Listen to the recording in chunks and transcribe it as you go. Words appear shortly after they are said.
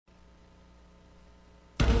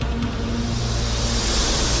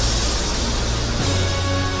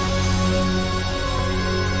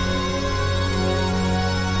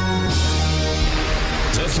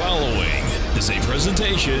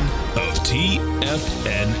presentation of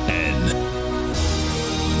TFNN.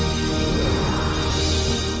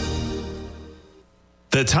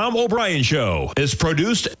 The Tom O'Brien Show is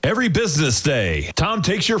produced every business day. Tom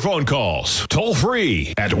takes your phone calls toll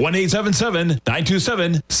free at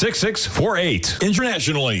 1-877-927-6648.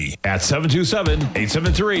 Internationally at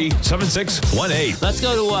 727-873-7618. Let's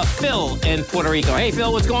go to Phil in Puerto Rico. Hey,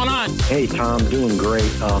 Phil, what's going on? Hey, Tom, doing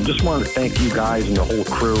great. Just wanted to thank you guys and the whole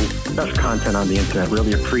crew. Best content on the internet.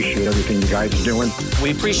 Really appreciate everything you guys are doing.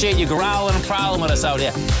 We appreciate you growling and prowling with us out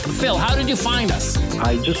here. Phil, how did you find us?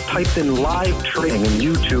 I just typed in live trading in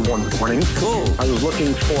YouTube one morning. Cool. I was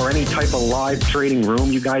looking for any type of live trading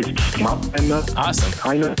room. You guys came up, and awesome.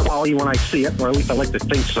 I know quality when I see it, or at least I like to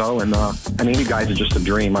think so. And I mean, you guys are just a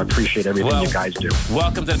dream. I appreciate everything you guys do.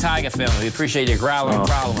 Welcome to the Tiger family. We appreciate you growling and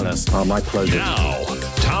prowling with us. My pleasure. Now,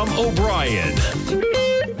 Tom O'Brien.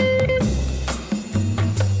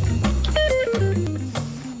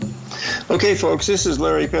 Okay, folks, this is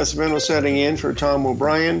Larry Pesavento setting in for Tom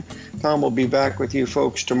O'Brien. Tom will be back with you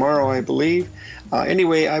folks tomorrow, I believe.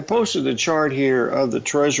 Anyway, I posted a chart here of the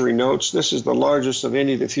Treasury notes. This is the largest of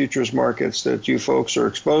any of the futures markets that you folks are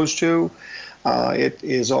exposed to. It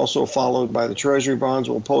is also followed by the Treasury bonds.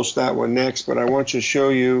 We'll post that one next, but I want to show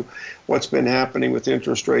you what's been happening with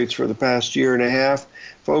interest rates for the past year and a half.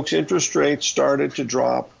 Folks, interest rates started to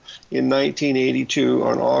drop in 1982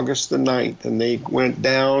 on August the 9th, and they went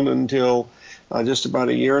down until just about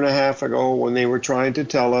a year and a half ago when they were trying to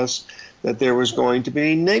tell us that there was going to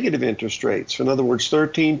be negative interest rates. In other words,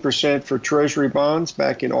 13% for Treasury bonds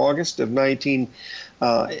back in August of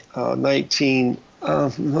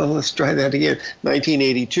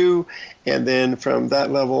 1982. And then from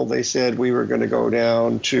that level, they said we were going to go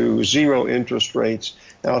down to zero interest rates.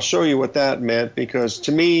 And I'll show you what that meant, because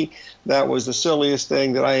to me, that was the silliest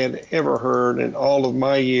thing that I had ever heard in all of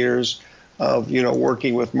my years of,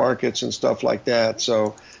 working with markets and stuff like that.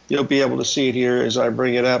 So you'll be able to see it here as I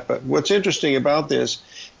bring it up. But what's interesting about this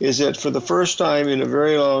is that for the first time in a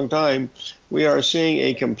very long time, we are seeing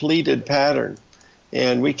a completed pattern.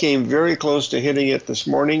 And we came very close to hitting it this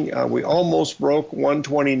morning. We almost broke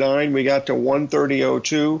 129. We got to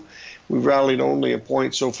 130.02. We rallied only a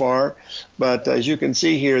point so far. But as you can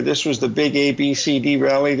see here, this was the big ABCD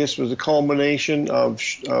rally. This was the culmination of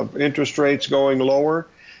interest rates going lower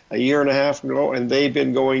a year and a half ago, and they've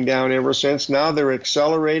been going down ever since. Now they're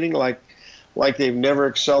accelerating like they've never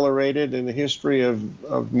accelerated in the history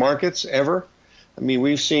of markets ever. I mean,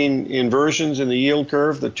 we've seen inversions in the yield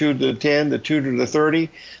curve, the 2 to the 10, the 2 to the 30,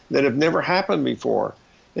 that have never happened before.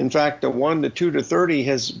 In fact, the 1 to 2 to 30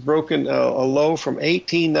 has broken a low from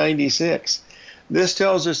 1896. This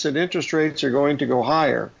tells us that interest rates are going to go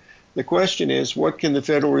higher. The question is, what can the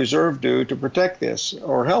Federal Reserve do to protect this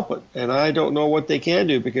or help it? And I don't know what they can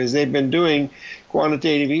do, because they've been doing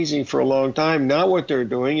quantitative easing for a long time. Now what they're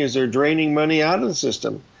doing is they're draining money out of the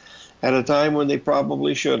system at a time when they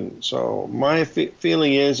probably shouldn't. So my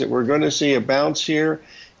feeling is that we're going to see a bounce here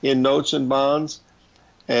in notes and bonds,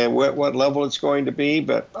 and what level it's going to be.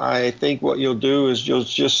 But I think what you'll do is you'll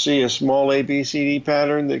just see a small ABCD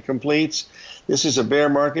pattern that completes. This is a bear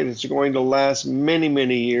market. It's going to last many,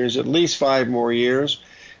 many years, at least 5 more years.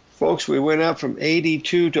 Folks, we went up from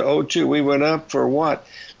 82 to 02. We went up for what?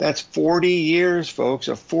 That's 40 years, folks,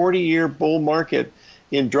 a 40-year bull market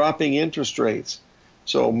in dropping interest rates.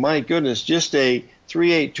 So my goodness, just a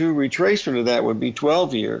 382 retracement of that would be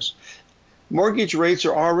 12 years. Mortgage rates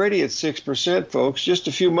are already at 6%, folks. Just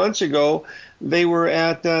a few months ago, they were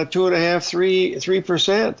at 2.5%,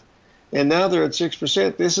 3%. And now they're at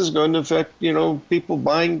 6%. This is going to affect, people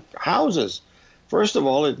buying houses. First of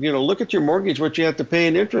all, look at your mortgage, what you have to pay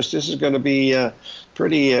in interest. This is going to be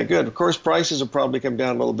pretty good. Of course, prices will probably come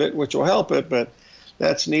down a little bit, which will help it, but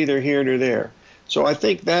that's neither here nor there. So I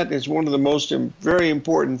think that is one of the most very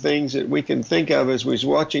important things that we can think of as we're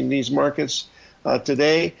watching these markets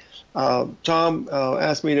today. Tom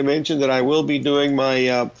asked me to mention that I will be doing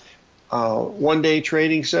my one-day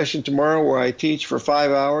trading session tomorrow, where I teach for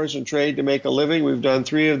 5 hours and trade to make a living. We've done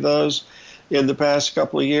 3 of those in the past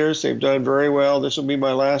couple of years. They've done very well. This will be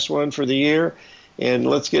my last one for the year. And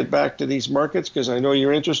let's get back to these markets, because I know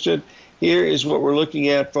you're interested. Here is what we're looking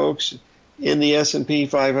at, folks, in the S&P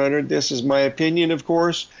 500. This is my opinion, of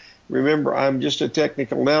course. Remember, I'm just a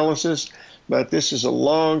technical analysis, but this is a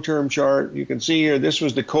long-term chart. You can see here, this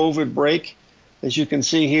was the COVID break. As you can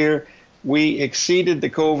see here, we exceeded the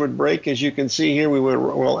COVID break. As you can see here, we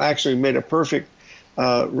actually made a perfect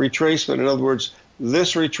retracement. In other words,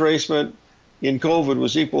 this retracement in COVID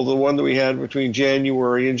was equal to the one that we had between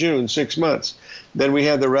January and June, 6 months. Then we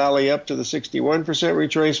had the rally up to the 61%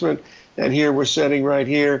 retracement, and here we're setting right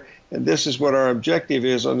here And this is what our objective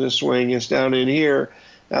is on this swing. It's down in here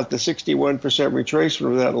at the 61%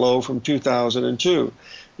 retracement of that low from 2002.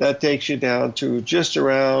 That takes you down to just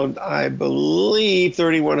around, I believe,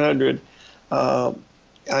 3,100.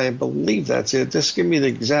 I believe that's it. Just give me the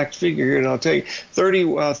exact figure here, and I'll tell you.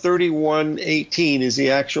 3118 is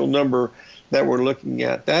the actual number that we're looking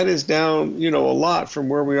at. That is down, a lot from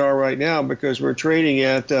where we are right now, because we're trading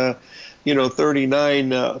at,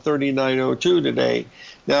 3902 today.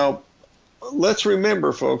 Now, let's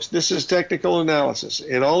remember, folks, this is technical analysis,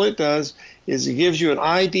 and all it does is it gives you an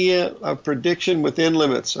idea of prediction within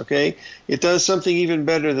limits, okay? It does something even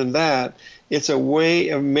better than that. It's a way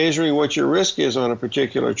of measuring what your risk is on a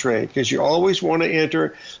particular trade, because you always want to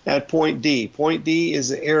enter at point D. Point D is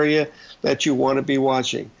the area that you want to be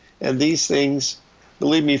watching. And these things,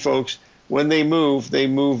 believe me, folks, when they move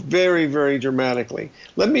very, very dramatically.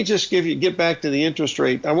 Let me just get back to the interest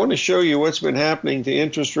rate. I want to show you what's been happening to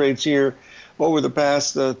interest rates here over the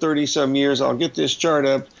past 30-some years. I'll get this chart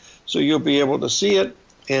up so you'll be able to see it.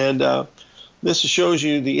 And this shows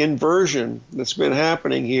you the inversion that's been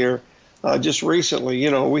happening here just recently.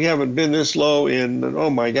 We haven't been this low in, oh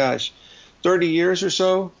my gosh, 30 years or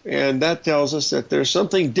so. And that tells us that there's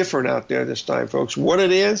something different out there this time, folks. What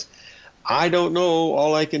it is, I don't know.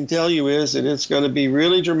 All I can tell you is that it's going to be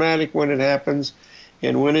really dramatic when it happens.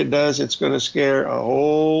 And when it does, it's going to scare a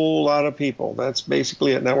whole lot of people. That's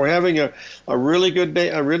basically it. Now, we're having a really good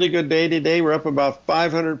day today. We're up about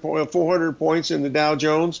 400 points in the Dow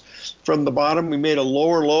Jones from the bottom. We made a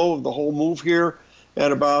lower low of the whole move here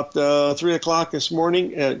at about 3 o'clock this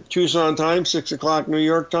morning at Tucson time, 6 o'clock New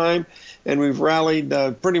York time. And we've rallied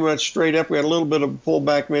pretty much straight up. We had a little bit of a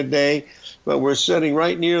pullback midday, but we're sitting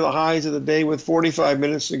right near the highs of the day with 45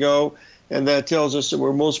 minutes to go. And that tells us that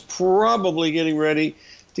we're most probably getting ready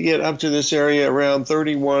to get up to this area around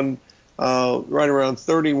 31, right around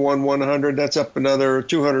 31,100. That's up another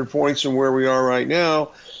 200 points from where we are right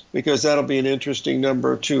now, because that'll be an interesting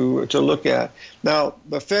number to look at. Now,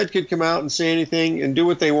 the Fed could come out and say anything and do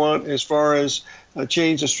what they want as far as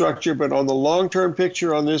change the structure, but on the long-term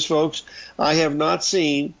picture on this, folks, I have not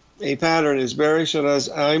seen a pattern as bearish as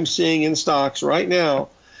I'm seeing in stocks right now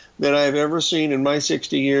that I've ever seen in my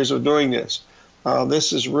 60 years of doing this.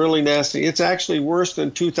 This is really nasty. It's actually worse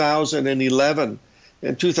than 2011,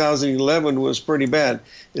 and 2011 was pretty bad.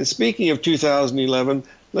 And speaking of 2011,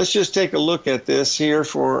 let's just take a look at this here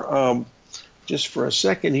for just for a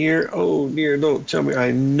second here. Oh dear, don't tell me.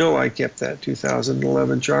 I know I kept that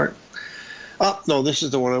 2011 chart. Oh, no, this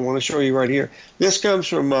is the one I want to show you right here. This comes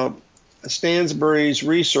from Stansberry's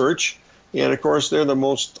research. And of course, they're the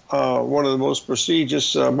most one of the most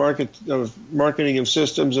prestigious marketing of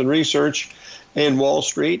systems and research in Wall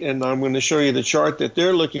Street. And I'm going to show you the chart that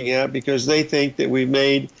they're looking at, because they think that we've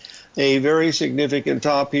made a very significant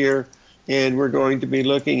top here, and we're going to be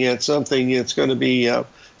looking at something that's going to be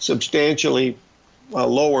substantially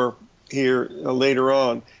lower here later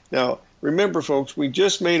on. Now, remember, folks, we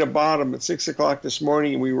just made a bottom at 6 o'clock this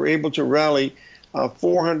morning, and we were able to rally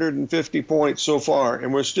 450 points so far,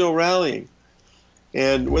 and we're still rallying.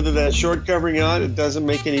 And whether that's short covering or not, it doesn't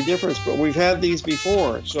make any difference. But we've had these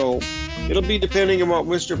before, so it'll be depending on what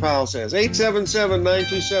Mr. Powell says.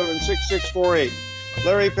 877-927-6648.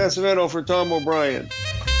 Larry Pesavento for Tom O'Brien.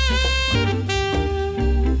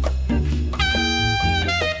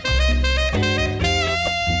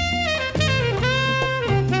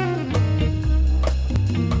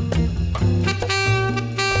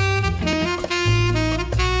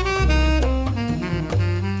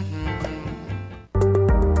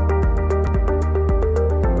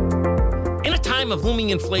 Of looming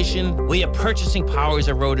inflation, where your purchasing power is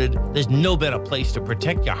eroded, there's no better place to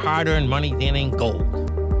protect your hard-earned money than in gold.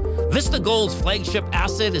 Vista Gold's flagship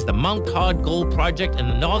asset is the Mount Todd Gold Project in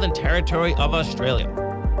the Northern Territory of Australia.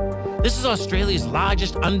 This is Australia's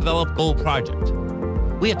largest undeveloped gold project.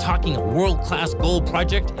 We are talking a world-class gold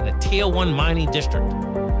project in a Tier 1 mining district.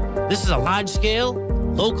 This is a large-scale,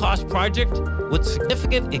 low-cost project with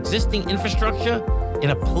significant existing infrastructure in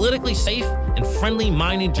a politically safe and friendly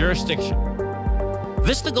mining jurisdiction.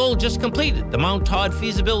 Vista Gold just completed the Mount Todd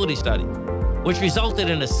feasibility study, which resulted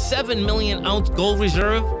in a 7 million ounce gold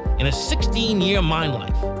reserve and a 16-year mine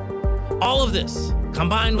life. All of this,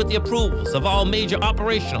 combined with the approvals of all major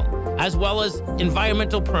operational as well as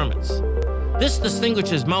environmental permits. This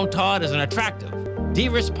distinguishes Mount Todd as an attractive,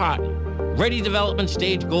 de-risk partner, ready development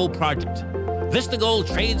stage gold project. Vista Gold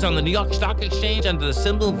trades on the New York Stock Exchange under the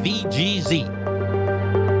symbol VGZ.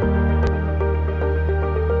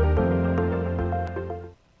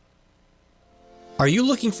 Are you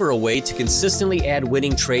looking for a way to consistently add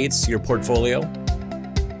winning trades to your portfolio?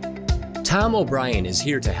 Tom O'Brien is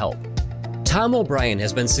here to help. Tom O'Brien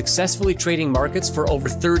has been successfully trading markets for over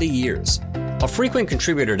 30 years. A frequent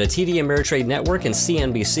contributor to TD Ameritrade Network and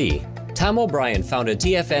CNBC, Tom O'Brien founded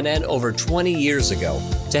TFNN over 20 years ago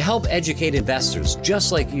to help educate investors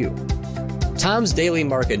just like you. Tom's daily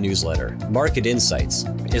market newsletter, Market Insights,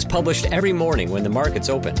 is published every morning when the markets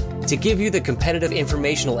open to give you the competitive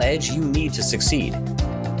informational edge you need to succeed.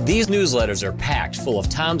 These newsletters are packed full of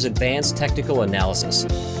Tom's advanced technical analysis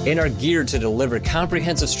and are geared to deliver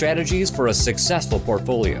comprehensive strategies for a successful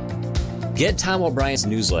portfolio. Get Tom O'Brien's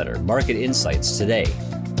newsletter, Market Insights, today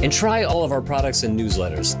and try all of our products and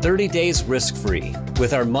newsletters 30 days risk-free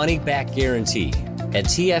with our money-back guarantee at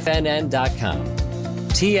TFNN.com.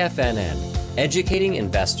 TFNN, educating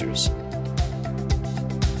investors.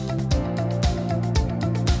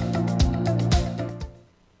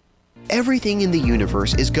 Everything in the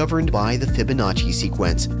universe is governed by the Fibonacci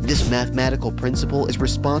sequence. This mathematical principle is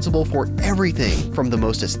responsible for everything from the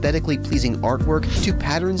most aesthetically pleasing artwork to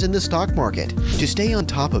patterns in the stock market. To stay on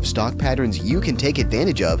top of stock patterns you can take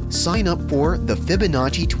advantage of, sign up for the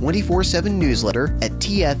Fibonacci 24/7 newsletter at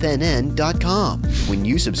TFNN.com. When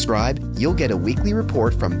you subscribe, you'll get a weekly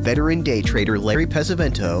report from veteran day trader Larry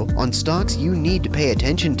Pesavento on stocks you need to pay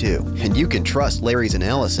attention to. And you can trust Larry's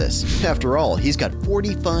analysis. After all, he's got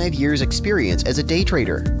 45 years experience as a day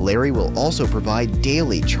trader. Larry will also provide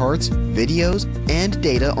daily charts, videos, and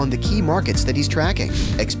data on the key markets that he's tracking.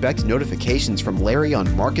 Expect notifications from Larry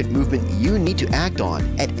on market movement you need to act on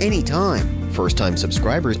at any time. First-time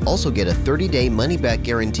subscribers also get a 30-day money-back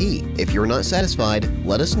guarantee. If you're not satisfied,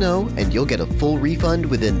 let us know and you'll get a full refund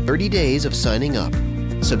within 30 days of signing up.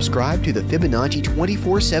 Subscribe to the Fibonacci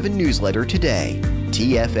 24/7 newsletter today.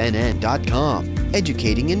 TFNN.com,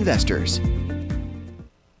 educating investors.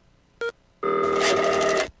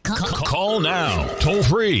 Call now, toll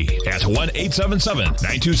free at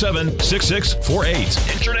 1-877-927-6648.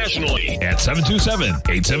 Internationally at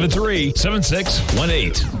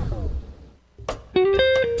 727-873-7618.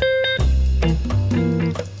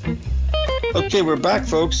 Okay, we're back,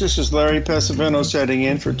 folks. This is Larry Pesavento setting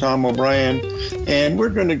in for Tom O'Brien, and we're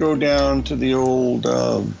going to go down to the old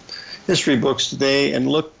history books today and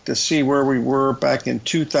look to see where we were back in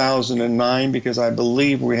 2009, because I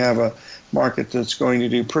believe we have a market that's going to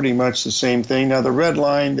do pretty much the same thing. Now, the red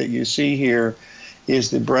line that you see here is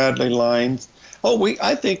the Bradley line. Oh,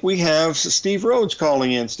 I think we have Steve Rhodes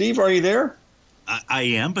calling in. Steve, are you there? I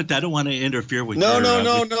am, but I don't want to interfere with your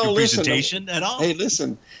presentation at all. Hey,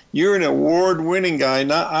 listen, you're an award-winning guy.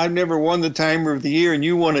 I've never won the Timer of the Year, and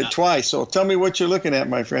you won it twice. So tell me what you're looking at,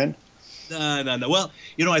 my friend. No. Well,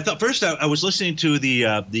 I thought first I was listening to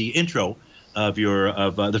the intro of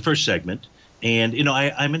the first segment. And,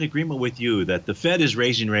 I'm in agreement with you that the Fed is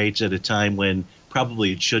raising rates at a time when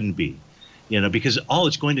probably it shouldn't be, because all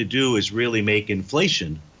it's going to do is really make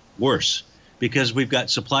inflation worse, because we've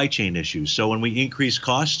got supply chain issues. So when we increase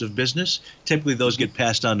costs of business, typically those get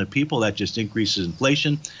passed on to people. That just increases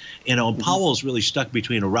inflation. Powell's really stuck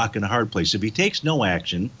between a rock and a hard place. If he takes no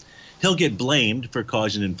action, he'll get blamed for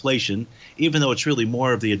causing inflation, even though it's really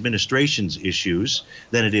more of the administration's issues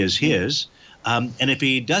than it is his. And if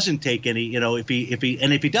he doesn't take any,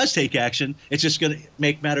 if he does take action, it's just going to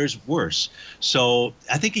make matters worse. So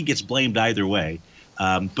I think he gets blamed either way.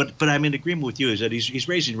 But I'm in agreement with you is that he's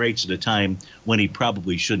raising rates at a time when he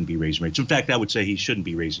probably shouldn't be raising rates. In fact, I would say he shouldn't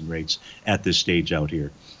be raising rates at this stage out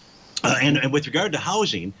here. And with regard to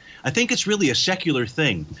housing, I think it's really a secular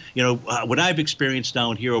thing. What I've experienced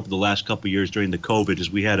down here over the last couple of years during the COVID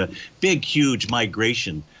is we had a big, huge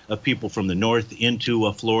migration of people from the north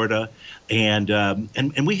into Florida, and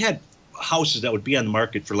we had houses that would be on the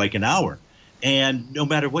market for like an hour, and no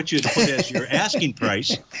matter what you had put as your asking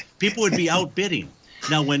price, people would be outbidding.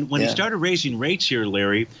 Now, when he started raising rates here,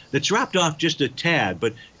 Larry, that dropped off just a tad.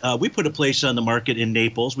 But we put a place on the market in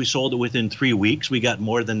Naples. We sold it within 3 weeks. We got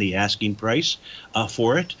more than the asking price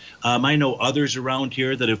for it. I know others around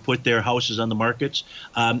here that have put their houses on the markets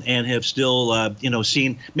and have still,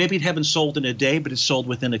 seen maybe it haven't sold in a day, but it's sold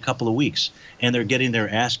within a couple of weeks. And they're getting their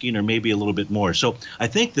asking or maybe a little bit more. So I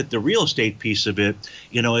think that the real estate piece of it,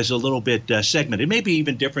 is a little bit segmented. It may be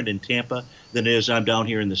even different in Tampa than it is. I'm down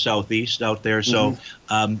here in the southeast out there. So,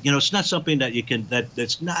 it's not something that you can,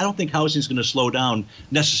 that's not, I don't think housing is going to slow down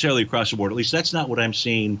necessarily across the board. At least that's not what I'm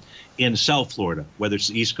seeing in South Florida, whether it's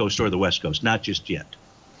the East Coast or the West Coast, not just yet.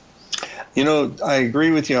 I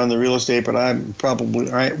agree with you on the real estate, but I'm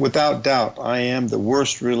probably, without doubt, I am the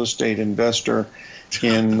worst real estate investor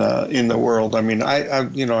in the world. I mean,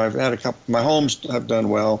 I've had a couple, my homes have done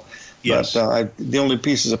well. Yes. But the only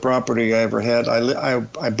pieces of property I ever had,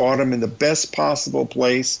 I bought them in the best possible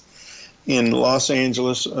place in Los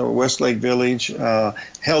Angeles, Westlake Village.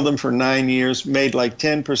 Held them for 9 years, made like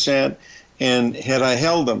 10%, and had I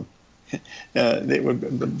held them, they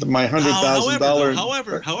would my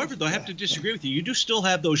 $100,000. However, though, I have to disagree with you. You do still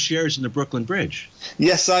have those shares in the Brooklyn Bridge.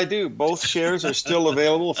 Yes, I do. Both shares are still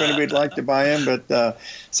available if anybody'd like to buy them. But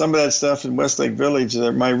some of that stuff in Westlake Village,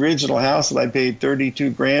 my original house that I paid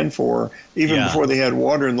 $32,000 for, even before they had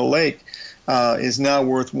water in the lake, is now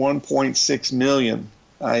worth $1.6 million.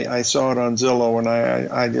 I saw it on Zillow, and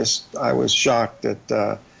I was shocked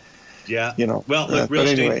that. Yeah. Well, look,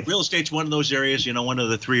 real estate's one of those areas, one of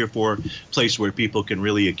the 3 or 4 places where people can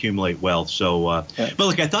really accumulate wealth. So, but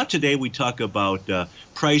look, I thought today we'd talk about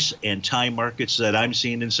price and time markets that I'm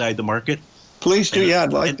seeing inside the market. Please do.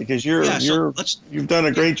 I'd like to, because you've done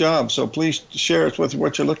a great job. So please share us with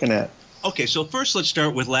what you're looking at. Okay. So first, let's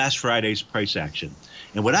start with last Friday's price action.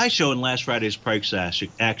 And what I showed in last Friday's price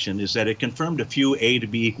action is that it confirmed a few A to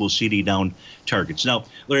B equals CD down targets. Now,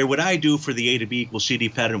 Larry, what I do for the A to B equals CD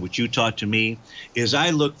pattern, which you taught to me, is I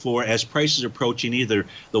look for, as prices approaching either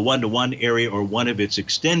the 1-to-1 area or one of its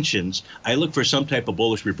extensions, I look for some type of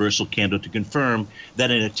bullish reversal candle to confirm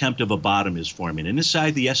that an attempt of a bottom is forming. And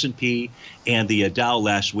inside the S&P and the Dow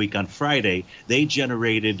last week on Friday, they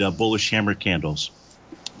generated bullish hammer candles.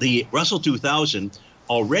 The Russell 2000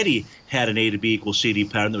 already had an A to B equals CD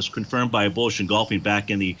pattern that was confirmed by a bullish engulfing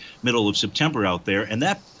back in the middle of September out there, and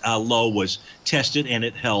that low was tested and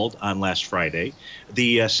it held on last Friday.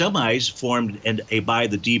 The semis formed a buy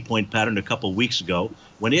the D point pattern a couple of weeks ago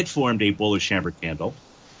when it formed a bullish hammer candle.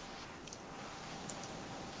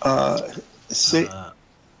 I'm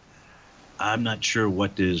not sure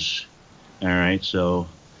what is. All right, so.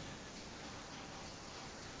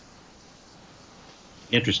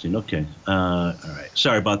 Interesting. Okay. All right.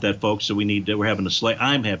 Sorry about that, folks. So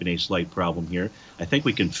I'm having a slight problem here. I think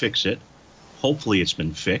we can fix it. Hopefully it's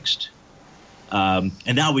been fixed. And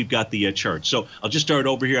now we've got the chart. So I'll just start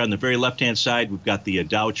over here on the very left-hand side. We've got the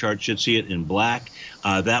Dow chart. Should see it in black.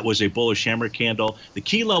 That was a bullish hammer candle. The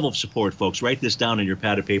key level of support, folks, write this down in your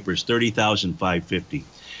pad of paper, is 30,550.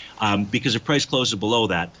 Because if price closes below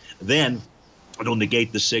that, then it'll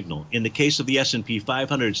negate the signal. In the case of the S&P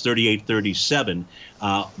 500, it's 3837.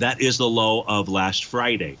 That is the low of last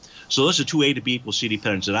Friday. So those are 2 A to B equals CD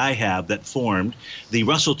patterns that I have that formed. The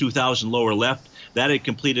Russell 2000 lower left, that had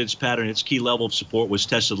completed its pattern. Its key level of support was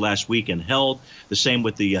tested last week and held. The same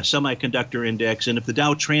with the semiconductor index. And if the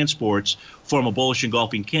Dow transports form a bullish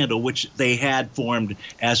engulfing candle, which they had formed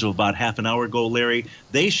as of about half an hour ago, Larry,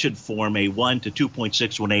 they should form a 1 to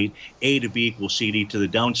 2.618 A to B equals CD to the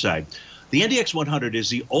downside. The NDX 100 is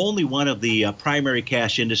the only one of the primary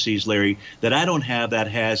cash indices, Larry, that I don't have that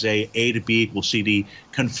has a to B equals CD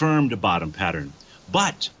confirmed bottom pattern.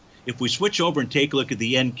 But if we switch over and take a look at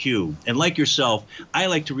the NQ, and like yourself, I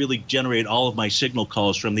like to really generate all of my signal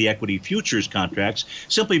calls from the equity futures contracts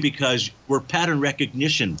simply because we're pattern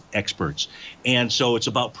recognition experts. And so it's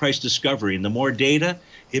about price discovery. And the more data,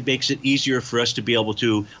 it makes it easier for us to be able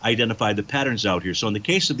to identify the patterns out here. So in the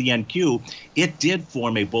case of the NQ, it did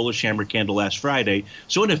form a bullish hammer candle last Friday.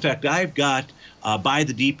 So in effect, I've got buy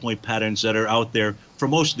the D point patterns that are out there for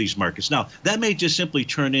most of these markets. Now, that may just simply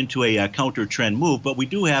turn into a counter trend move, but we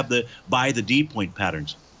do have the buy the D point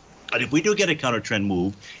patterns. And if we do get a counter trend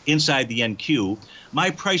move inside the NQ, my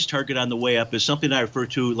price target on the way up is something I refer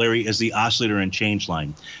to, Larry, as the oscillator and change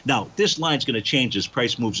line. Now, this line's going to change as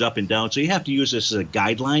price moves up and down, so you have to use this as a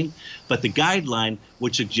guideline. But the guideline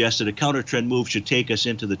would suggest that a counter trend move should take us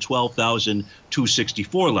into the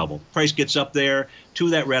 12,264 level. Price gets up there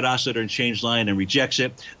to that red oscillator and change line and rejects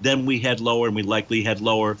it. Then we head lower, and we likely head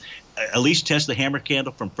lower. At least test the hammer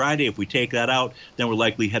candle from Friday. If we take that out, then we're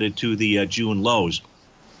likely headed to the June lows.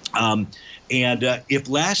 If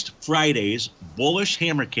last Friday's bullish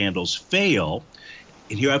hammer candles fail,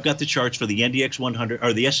 and here I've got the charts for the NDX 100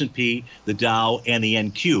 or the S&P, the Dow, and the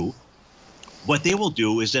NQ, what they will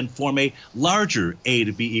do is then form a larger A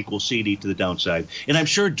to B equals CD to the downside. And I'm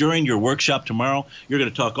sure during your workshop tomorrow, you're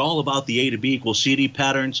going to talk all about the A to B equals CD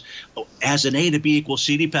patterns. As an A to B equals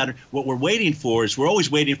CD pattern, what we're waiting for is we're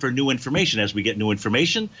always waiting for new information. As we get new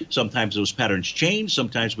information, sometimes those patterns change.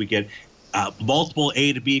 Sometimes we get multiple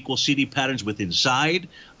A to B equals CD patterns with inside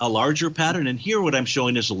a larger pattern. And here what I'm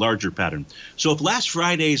showing is a larger pattern. So if last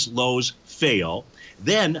Friday's lows fail,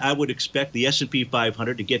 then I would expect the S&P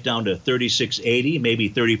 500 to get down to 3680, maybe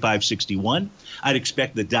 3561. I'd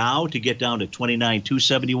expect the Dow to get down to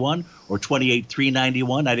 29271 or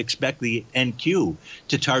 28391. I'd expect the NQ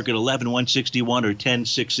to target 11161 or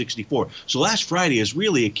 10664. So last Friday is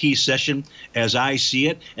really a key session as I see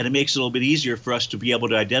it, and it makes it a little bit easier for us to be able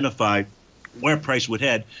to identify where price would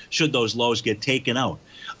head should those lows get taken out.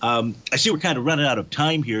 I see we're kind of running out of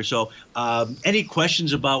time here. So any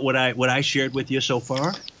questions about what I shared with you so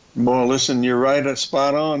far? Well, listen, you're right,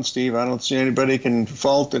 spot on, Steve. I don't see anybody can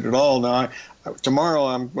fault it at all. Now, tomorrow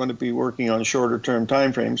I'm going to be working on shorter term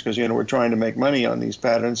time frames because, we're trying to make money on these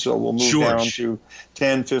patterns. So we'll move down to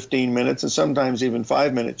 10, 15 minutes and sometimes even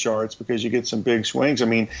 5-minute charts because you get some big swings. I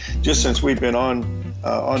mean, just since we've been on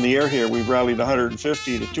the air here, we've rallied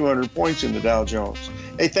 150 to 200 points in the Dow Jones.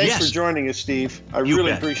 Hey, thanks for joining us, Steve. I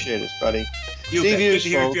really appreciate it, buddy. Steve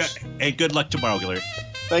Hughes, folks. And good luck tomorrow, Larry.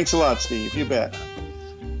 Thanks a lot, Steve. You bet.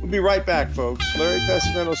 We'll be right back, folks. Larry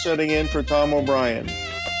Pesavento setting in for Tom O'Brien.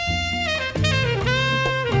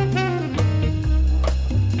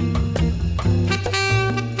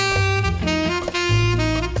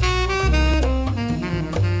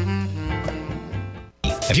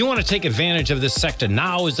 If you want to take advantage of this sector,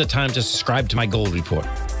 now is the time to subscribe to my Gold Report.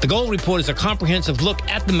 The Gold Report is a comprehensive look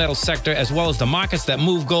at the metal sector as well as the markets that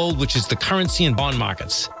move gold, which is the currency and bond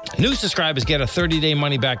markets. New subscribers get a 30-day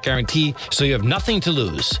money-back guarantee, so you have nothing to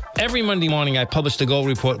lose. Every Monday morning, I publish the Gold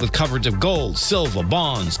Report with coverage of gold, silver,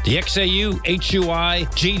 bonds, the XAU, HUI,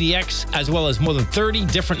 GDX, as well as more than 30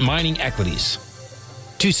 different mining equities.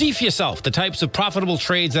 To see for yourself the types of profitable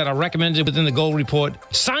trades that are recommended within the Gold Report,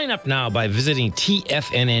 sign up now by visiting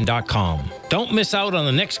TFNN.com. Don't miss out on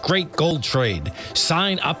the next great gold trade.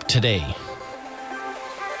 Sign up today.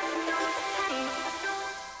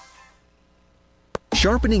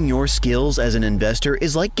 Sharpening your skills as an investor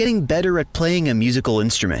is like getting better at playing a musical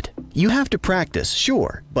instrument. You have to practice,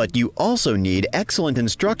 sure, but you also need excellent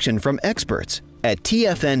instruction from experts. At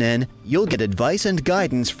TFNN, you'll get advice and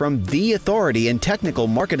guidance from the authority in technical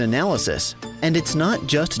market analysis. And it's not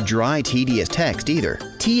just dry, tedious text either.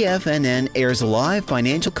 TFNN airs live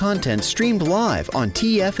financial content streamed live on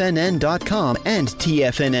TFNN.com and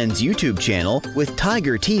TFNN's YouTube channel with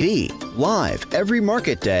Tiger TV, live every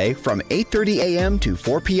market day from 8:30 a.m. to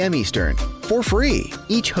 4 p.m. Eastern. For free.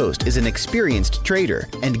 Each host is an experienced trader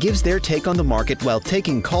and gives their take on the market while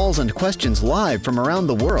taking calls and questions live from around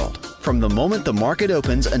the world. From the moment the market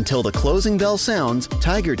opens until the closing bell sounds,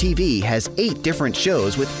 Tiger TV has 8 different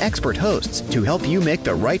shows with expert hosts to help you make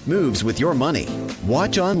the right moves with your money.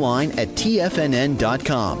 Watch online at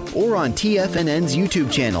TFNN.com or on TFNN's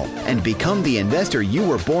YouTube channel and become the investor you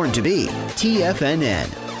were born to be.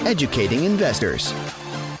 TFNN, educating investors.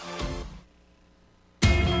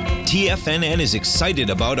 TFNN is excited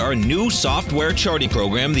about our new software charting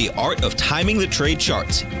program, The Art of Timing the Trade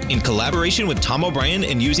Charts. In collaboration with Tom O'Brien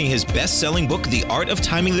and using his best-selling book, The Art of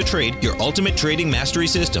Timing the Trade, Your Ultimate Trading Mastery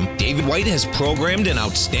System, David White has programmed an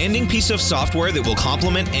outstanding piece of software that will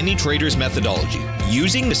complement any trader's methodology.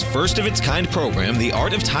 Using this first-of-its-kind program, The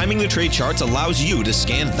Art of Timing the Trade Charts allows you to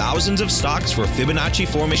scan thousands of stocks for Fibonacci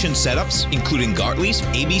formation setups, including Gartley's,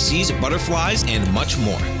 ABC's, Butterflies, and much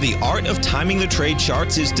more. The Art of Timing the Trade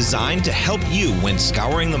Charts is designed to help you when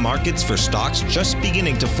scouring the markets for stocks just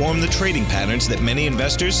beginning to form the trading patterns that many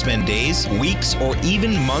investors spend days, weeks, or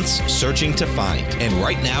even months searching to find. And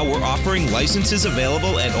right now, we're offering licenses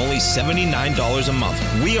available at only $79 a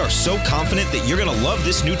month. We are so confident that you're going to love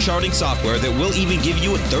this new charting software that will even give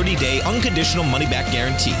you a 30-day unconditional money-back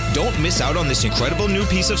guarantee. Don't miss out on this incredible new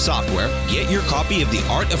piece of software. Get your copy of The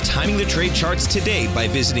Art of Timing the Trade Charts today by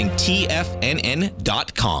visiting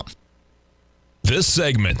TFNN.com. This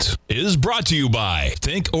segment is brought to you by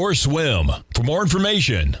Thinkorswim. For more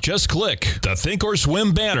information, just click the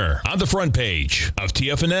Thinkorswim banner on the front page of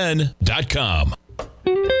TFNN.com.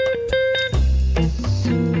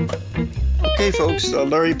 Okay, folks,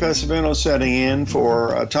 Larry Pesavento setting in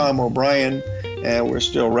for Tom O'Brien, and we're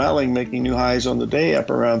still rallying, making new highs on the day, up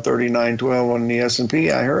around 39.12 on the S&P,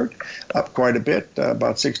 I heard, up quite a bit,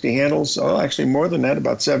 about 60 handles. Oh, actually more than that,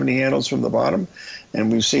 about 70 handles from the bottom. And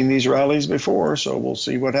we've seen these rallies before, so we'll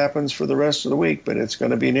see what happens for the rest of the week, but it's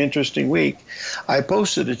going to be an interesting week. I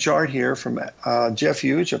posted a chart here from Jeff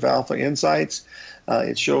Hughes of Alpha Insights.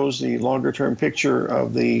 It shows the longer-term picture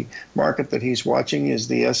of the market that he's watching is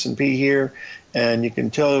the S&P here, and you can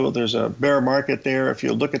tell there's a bear market there. If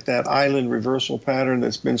you look at that island reversal pattern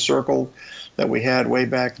that's been circled that we had way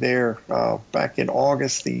back there, back in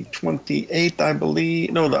August the 28th, I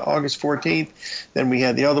believe. No, the August 14th. Then we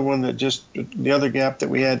had the other one that just, the other gap that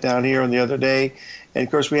we had down here on the other day. And,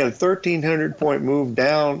 of course, we had a 1,300-point move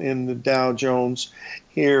down in the Dow Jones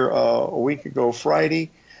here a week ago Friday.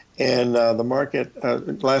 And the market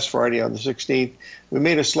last Friday on the 16th, we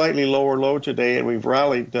made a slightly lower low today, and we've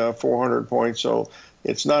rallied 400 points. So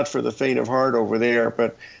it's not for the faint of heart over there.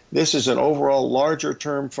 But This is an overall larger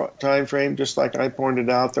term time frame, just like I pointed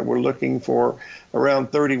out, that we're looking for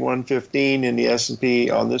around 31.15 in the S&P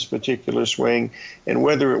on this particular swing. And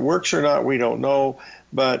whether it works or not, we don't know.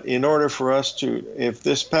 But in order for us to, if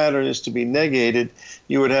this pattern is to be negated,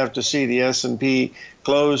 you would have to see the S&P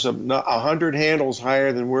close 100 handles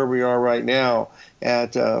higher than where we are right now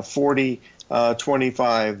at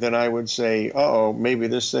 40.25. Then I would say, uh-oh, maybe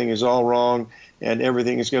this thing is all wrong and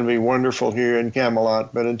everything is going to be wonderful here in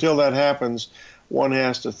Camelot. But until that happens, one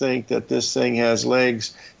has to think that this thing has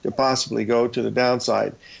legs to possibly go to the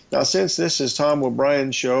downside. Now, since this is Tom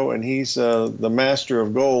O'Brien's show and he's the master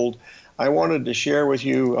of gold, I wanted to share with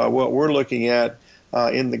you what we're looking at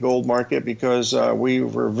in the gold market, because we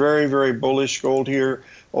were very, very bullish gold here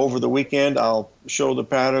over the weekend. I'll show the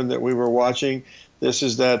pattern that we were watching. This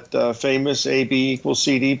is that famous AB equals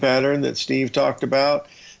CD pattern that Steve talked about,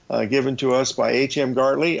 given to us by H.M.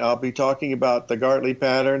 Gartley. I'll be talking about the Gartley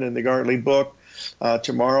pattern and the Gartley book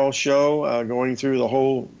tomorrow's show, going through the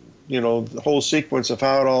whole sequence of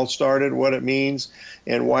how it all started, what it means,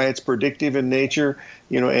 and why it's predictive in nature,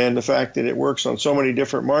 and the fact that it works on so many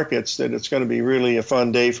different markets that it's going to be really a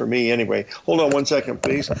fun day for me anyway. Hold on one second,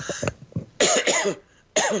 please.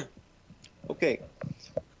 Okay.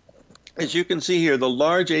 As you can see here, the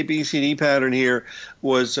large ABCD pattern here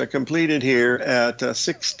was completed here at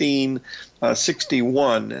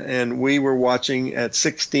 1661, and we were watching at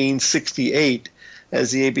 1668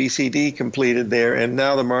 as the ABCD completed there, and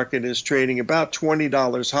now the market is trading about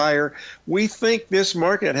 $20 higher. We think this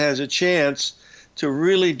market has a chance to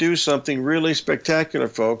really do something really spectacular,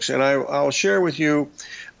 folks, and I'll share with you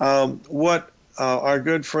what our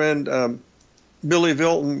good friend Billy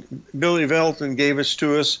Velton gave us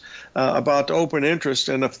to us about the open interest,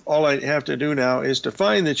 and all I have to do now is to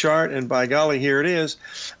find the chart, and by golly, here it is.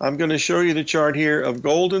 I'm going to show you the chart here of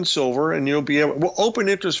gold and silver, and you'll be able, well, open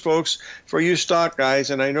interest, folks, for you stock guys,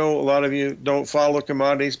 and I know a lot of you don't follow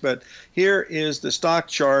commodities, but here is the stock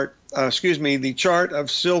chart, the chart of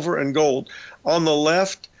silver and gold. On the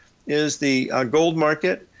left is the gold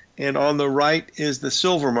market, and on the right is the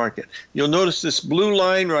silver market. You'll notice this blue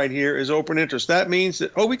line right here is open interest. That means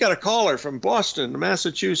that, we got a caller from Boston,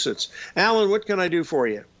 Massachusetts. Alan, what can I do for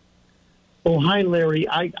you? Oh, hi, Larry.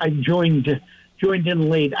 I joined in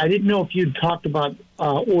late. I didn't know if you'd talked about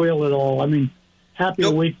oil at all. I mean, happy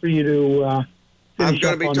to wait for you to I'm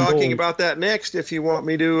going to be talking about that next if you want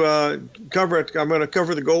me to cover it. I'm going to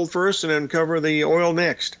cover the gold first and then cover the oil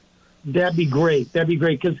next. That'd be great. That'd be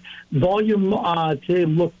great, because volume today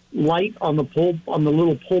looked light on the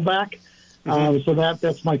little pullback. So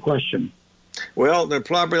that's my question. Well,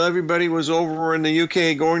 probably everybody was over in the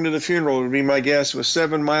UK going to the funeral, would be my guess. It was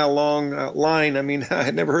 7-mile long line. I mean, I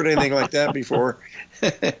had never heard anything like that before.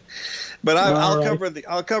 But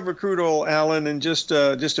I'll cover crude oil, Alan, in just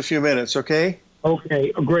a few minutes. Okay.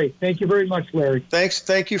 Okay, great. Thank you very much, Larry.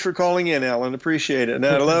 Thank you for calling in, Alan. Appreciate it. And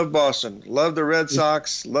I love Boston. Love the Red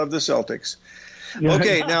Sox. Love the Celtics.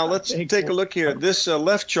 Okay, now let's take a look here. This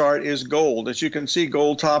left chart is gold. As you can see,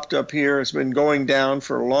 gold topped up here. It's been going down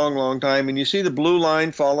for a long, long time. And you see the blue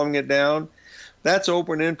line following it down? That's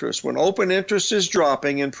open interest. When open interest is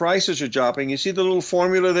dropping and prices are dropping, you see the little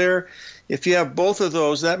formula there? If you have both of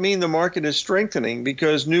those, that means the market is strengthening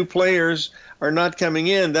because new players are not coming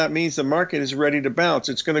in. That means the market is ready to bounce.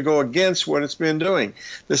 It's going to go against what it's been doing.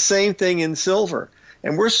 The same thing in silver.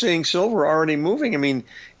 And we're seeing silver already moving. I mean,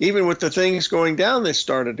 even with the things going down, they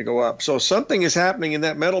started to go up. So something is happening in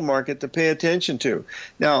that metal market to pay attention to.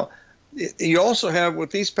 Now, you also have with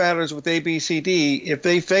these patterns with ABCD, if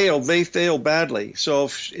they fail badly. So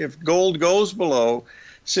if gold goes below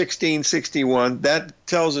 1661, that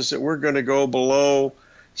tells us that we're going to go below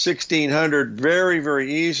 1600 very,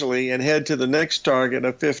 very easily and head to the next target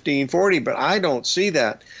of 1540. But I don't see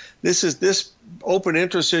that. This open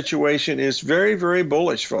interest situation is very, very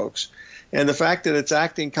bullish, folks. And the fact that it's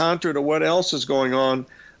acting counter to what else is going on,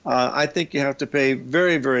 I think you have to pay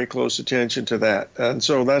very, very close attention to that. And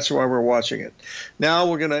so that's why we're watching it. Now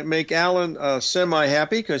we're going to make Alan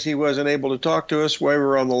semi-happy because he wasn't able to talk to us while we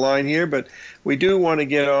were on the line here. But we do want to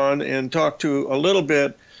get on and talk to a little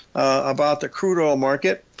bit about the crude oil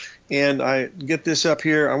market. And I get this up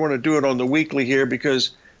here. I want to do it on the weekly here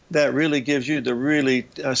because that really gives you the really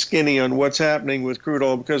skinny on what's happening with crude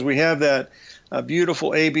oil, because we have that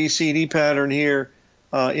beautiful ABCD pattern here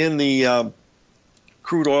in the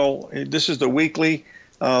crude oil. This is the weekly.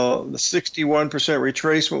 The 61%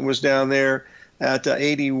 retracement was down there at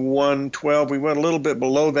 81.12. We went a little bit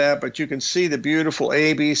below that, but you can see the beautiful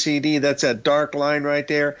ABCD. That's that dark line right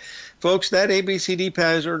there. Folks, that ABCD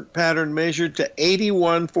pattern measured to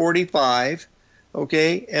 81.45,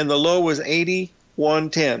 okay, and the low was 81.12.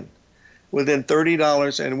 110 within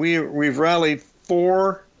 $30, and we've rallied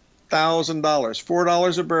 $4,000,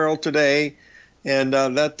 $4 a barrel today, and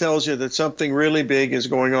that tells you that something really big is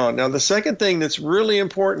going on. Now, the second thing that's really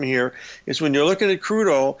important here is when you're looking at crude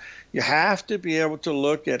oil, you have to be able to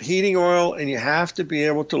look at heating oil, and you have to be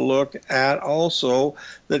able to look at also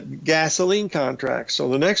the gasoline contracts. So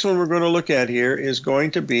the next one we're going to look at here is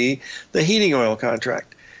going to be the heating oil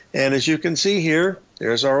contract. And as you can see here,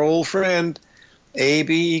 there's our old friend,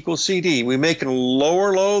 AB equals CD. We make a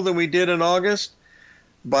lower low than we did in August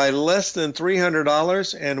by less than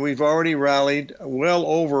 $300, and we've already rallied well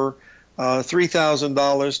over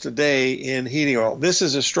 $3,000 today in heating oil. This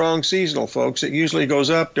is a strong seasonal, folks. It usually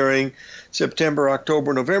goes up during September,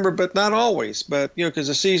 October, November, but not always. But, because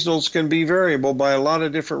the seasonals can be variable by a lot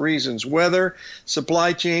of different reasons. Weather,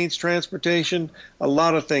 supply chains, transportation, a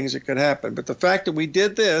lot of things that could happen. But the fact that we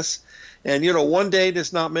did this, and, one day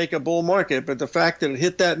does not make a bull market, but the fact that it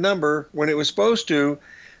hit that number when it was supposed to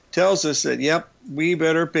tells us that, yep, we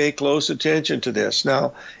better pay close attention to this.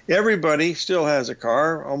 Now, everybody still has a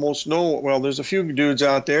car. There's a few dudes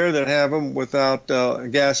out there that have them without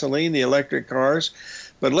gasoline, the electric cars.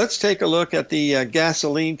 But let's take a look at the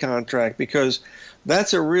gasoline contract, because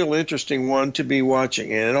that's a real interesting one to be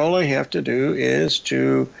watching. And all I have to do is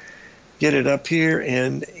to get it up here,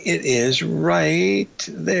 and it is right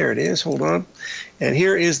there. It is. Hold on. And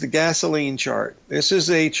here is the gasoline chart. This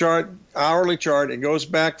is a chart, hourly chart. It goes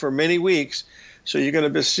back for many weeks. So you're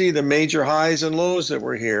going to see the major highs and lows that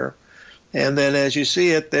were here. And then as you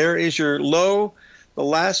see it, there is your low. The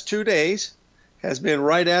last 2 days has been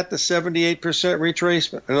right at the 78%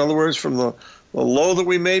 retracement. In other words, from the low that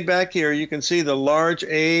we made back here, you can see the large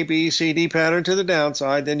A, B, C, D pattern to the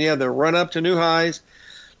downside. Then you have the run up to new highs,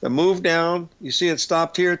 the move down. You see it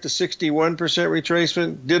stopped here at the 61%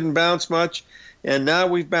 retracement, didn't bounce much. And now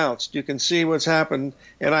we've bounced. You can see what's happened.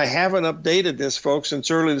 And I haven't updated this, folks, since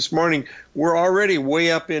early this morning. We're already way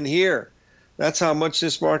up in here. That's how much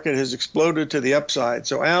this market has exploded to the upside.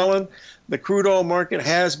 So, Alan, the crude oil market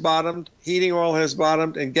has bottomed, heating oil has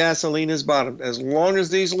bottomed, and gasoline has bottomed. As long as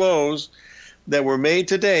these lows that were made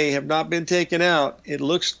today have not been taken out, it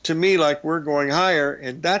looks to me like we're going higher,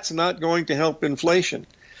 and that's not going to help inflation.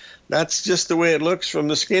 That's just the way it looks from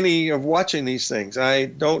the skinny of watching these things. I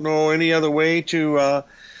don't know any other way to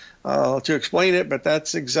explain it, but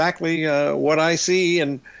that's exactly what I see.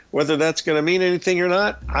 And whether that's going to mean anything or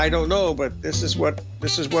not, I don't know. But this is what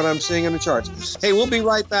I'm seeing in the charts. Hey, we'll be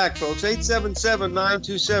right back, folks.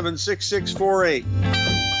 877-927-6648.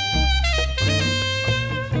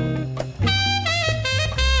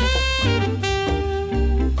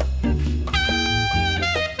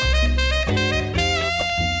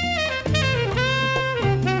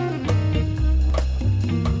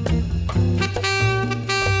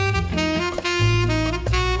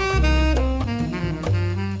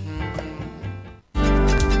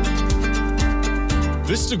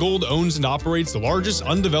 Vista Gold owns and operates the largest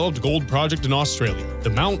undeveloped gold project in Australia, the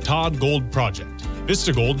Mount Todd Gold Project.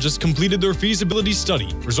 Vista Gold just completed their feasibility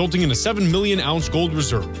study, resulting in a 7 million ounce gold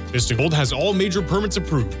reserve. Vista Gold has all major permits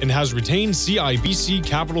approved and has retained CIBC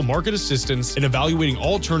capital market assistance in evaluating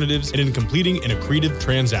alternatives and in completing an accretive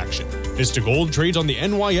transaction. Vista Gold trades on the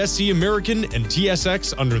NYSE American and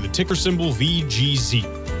TSX under the ticker symbol VGZ.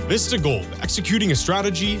 Vista Gold, executing a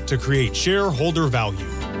strategy to create shareholder value.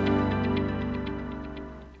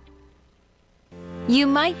 You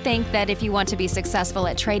might think that if you want to be successful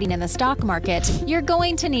at trading in the stock market, you're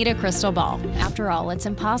going to need a crystal ball. After all, it's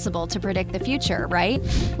impossible to predict the future, right?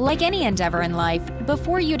 Like any endeavor in life,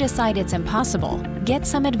 before you decide it's impossible, get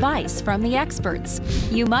some advice from the experts.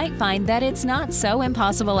 You might find that it's not so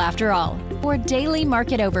impossible after all. For daily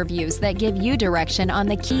market overviews that give you direction on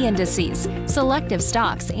the key indices, selective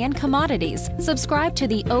stocks, and commodities, subscribe to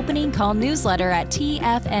the Opening Call newsletter at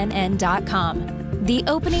TFNN.com. The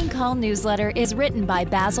Opening Call newsletter is written by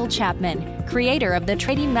Basil Chapman, creator of the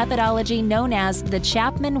trading methodology known as the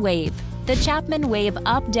Chapman Wave. The Chapman Wave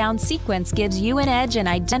up-down sequence gives you an edge in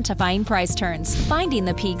identifying price turns, finding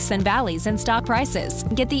the peaks and valleys in stock prices.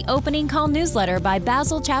 Get the Opening Call newsletter by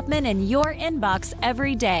Basil Chapman in your inbox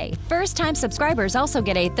every day. First-time subscribers also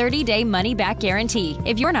get a 30-day money-back guarantee.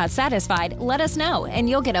 If you're not satisfied, let us know, and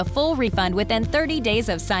you'll get a full refund within 30 days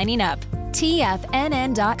of signing up.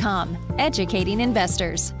 TFNN.com, educating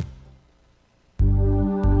investors.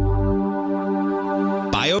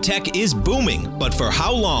 Biotech is booming, but for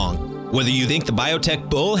how long? Whether you think the biotech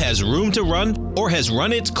bull has room to run or has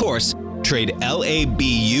run its course, trade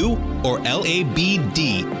LABU or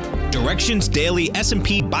LABD. Direction's daily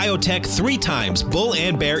S&P Biotech 3 times bull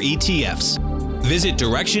and bear ETFs. Visit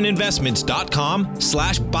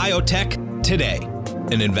directioninvestments.com/biotech today.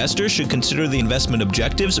 An investor should consider the investment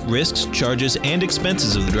objectives, risks, charges, and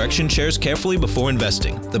expenses of the Direction shares carefully before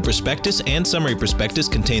investing. The prospectus and summary prospectus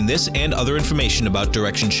contain this and other information about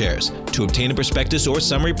Direction shares. To obtain a prospectus or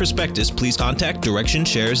summary prospectus, please contact Direction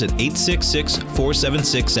Shares at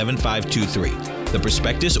 866-476-7523. The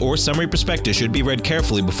prospectus or summary prospectus should be read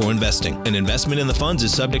carefully before investing. An investment in the funds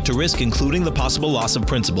is subject to risk, including the possible loss of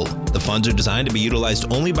principal. The funds are designed to be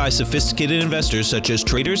utilized only by sophisticated investors such as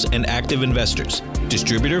traders and active investors.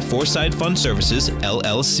 Distributor Foreside Fund Services,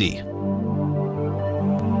 LLC.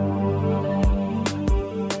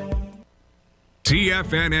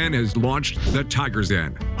 TFNN has launched the Tiger's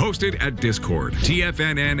Den. Hosted at Discord,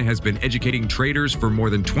 TFNN has been educating traders for more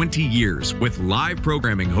than 20 years with live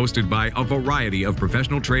programming hosted by a variety of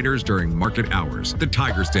professional traders during market hours. The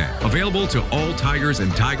Tiger's Den, available to all tigers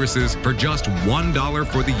and tigresses for just $1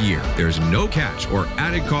 for the year. There's no catch or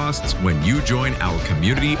added costs when you join our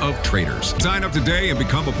community of traders. Sign up today and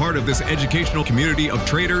become a part of this educational community of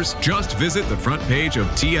traders. Just visit the front page of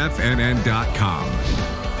TFNN.com.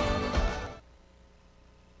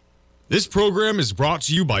 This program is brought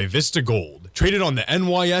to you by Vista Gold, traded on the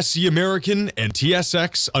NYSE American and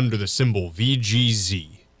TSX under the symbol VGZ.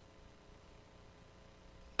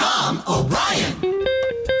 Tom O'Brien.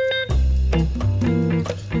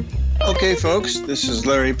 Okay, folks, this is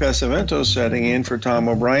Larry Pesavento setting in for Tom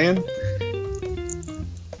O'Brien.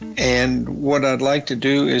 And what I'd like to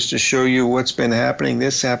do is to show you what's been happening.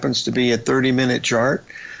 This happens to be a 30-minute chart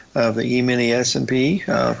of the E-mini S&P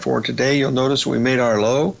for today. You'll notice we made our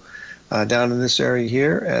low down in this area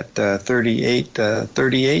here at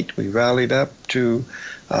 38.38. We rallied up to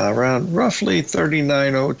around roughly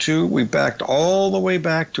 39.02. We backed all the way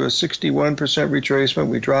back to a 61% retracement.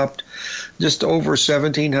 We dropped just over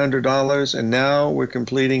 $1,700, and now we're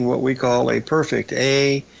completing what we call a perfect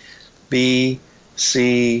A, B,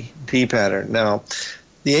 C, D pattern. Now,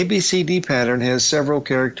 the ABCD pattern has several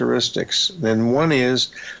characteristics, and one is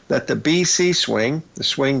that the BC swing, the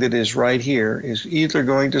swing that is right here, is either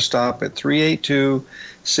going to stop at 382,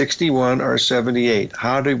 61, or 78.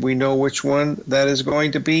 How do we know which one that is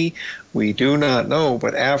going to be? We do not know,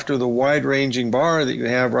 but after the wide-ranging bar that you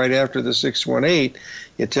have right after the 618,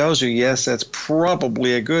 it tells you, yes, that's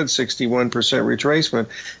probably a good 61% retracement.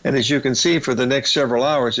 And as you can see, for the next several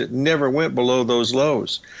hours, it never went below those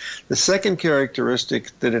lows. The second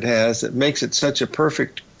characteristic that it has that makes it such a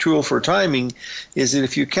perfect tool for timing is that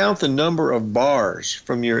if you count the number of bars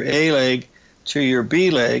from your A leg to your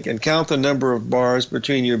B leg and count the number of bars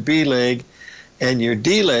between your B leg and your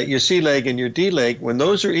D leg, your C leg and your D leg, when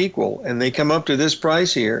those are equal and they come up to this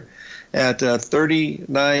price here at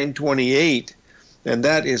 39.28, and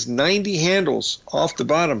that is 90 handles off the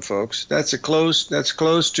bottom, folks. That's close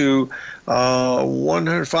to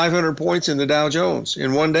 500 points in the Dow Jones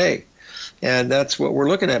in one day. And that's what we're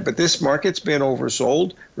looking at. But this market's been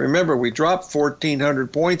oversold. Remember, we dropped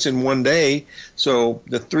 1,400 points in one day. So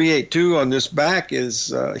the 382 on this back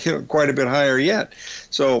is quite a bit higher yet.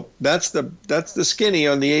 So that's the skinny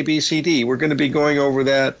on the ABCD. We're going to be going over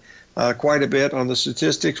that quite a bit on the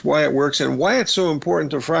statistics, why it works, and why it's so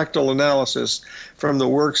important to fractal analysis from the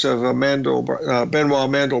works of Benoit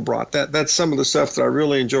Mandelbrot. That's some of the stuff that I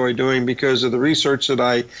really enjoy doing because of the research that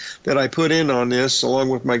I put in on this, along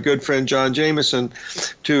with my good friend John Jameson,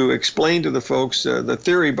 to explain to the folks the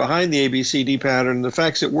theory behind the ABCD pattern and the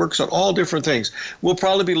facts it works on all different things. We'll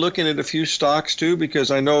probably be looking at a few stocks too,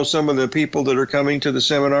 because I know some of the people that are coming to the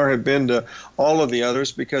seminar have been to all of the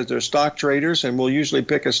others because they're stock traders, and we'll usually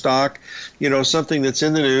pick a stock, something that's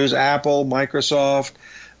in the news, Apple, Microsoft,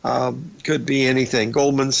 could be anything,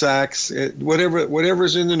 Goldman Sachs,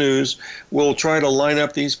 whatever's in the news. We'll try to line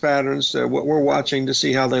up these patterns, what we're watching, to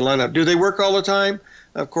see how they line up. Do they work all the time?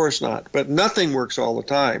 Of course not, but nothing works all the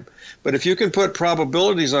time. But if you can put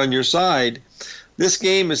probabilities on your side, this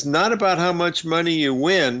game is not about how much money you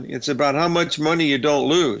win, it's about how much money you don't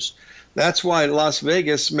lose. That's why Las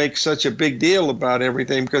Vegas makes such a big deal about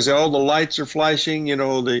everything, because all the lights are flashing,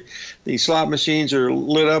 the slot machines are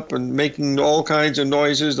lit up and making all kinds of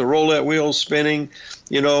noises, the roulette wheels spinning,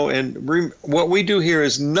 and what we do here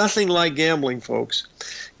is nothing like gambling, folks.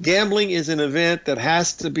 Gambling is an event that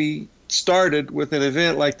has to be started with an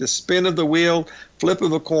event like the spin of the wheel, flip of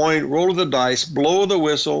the coin, roll of the dice, blow of the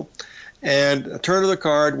whistle, and a turn of the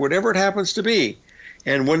card, whatever it happens to be.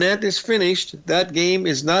 And when that is finished, that game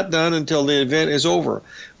is not done until the event is over.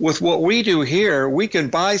 With what we do here, we can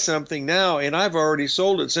buy something now, and I've already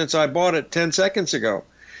sold it since I bought it 10 seconds ago.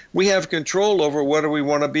 We have control over whether we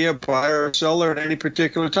want to be a buyer or seller at any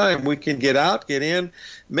particular time. We can get out, get in,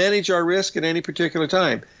 manage our risk at any particular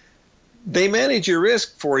time. they manage your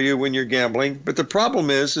risk for you when you're gambling, but the problem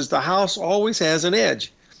is the house always has an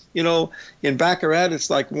edge. You know, in Baccarat, it's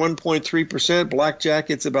like 1.3%. Blackjack,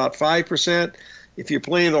 it's about 5%. If you're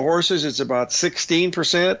playing the horses, it's about 16%.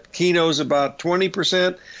 Keno's about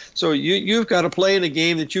 20%. So you've got to play in a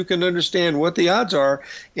game that you can understand what the odds are.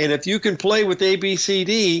 And if you can play with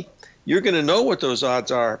ABCD, you're going to know what those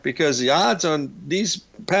odds are, because the odds on these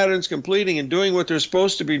patterns completing and doing what they're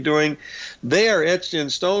supposed to be doing, they are etched in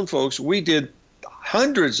stone, folks. We did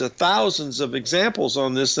hundreds of thousands of examples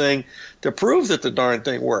on this thing to prove that the darn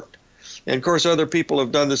thing worked. And of course, other people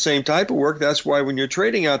have done the same type of work. That's why when you're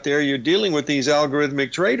trading out there, you're dealing with these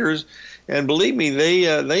algorithmic traders. And believe me,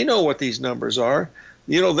 they know what these numbers are.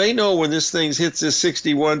 You know, they know when this thing hits this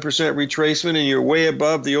 61% retracement and you're way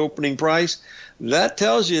above the opening price. That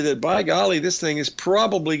tells you that, by golly, this thing is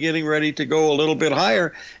probably getting ready to go a little bit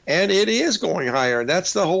higher, and it is going higher.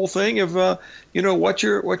 That's the whole thing of what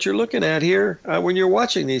you're looking at here when you're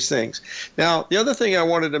watching these things. Now, the other thing I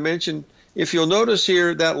wanted to mention, if you'll notice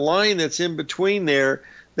here, that line that's in between there,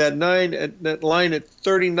 that line at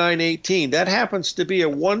 39.18, that happens to be a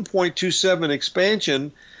 1.27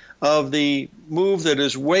 expansion of the move that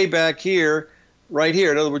is way back here. Right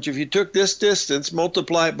here. In other words, if you took this distance,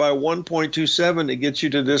 multiply it by 1.27, it gets you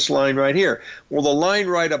to this line right here. Well, the line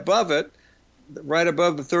right above it, right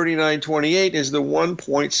above the 39.28, is the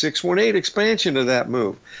 1.618 expansion of that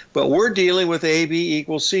move. But we're dealing with AB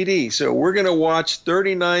equals CD. So we're going to watch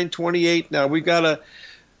 39.28. Now, we've got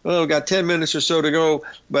 10 minutes or so to go,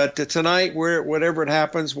 but tonight, whatever it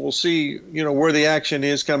happens, we'll see, where the action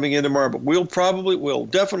is coming in tomorrow. But we'll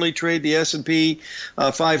definitely trade the S&P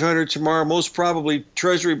 500 tomorrow. Most probably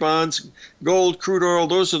Treasury bonds, gold, crude oil.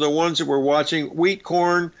 Those are the ones that we're watching. Wheat,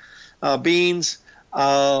 corn, beans.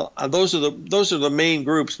 Those are the main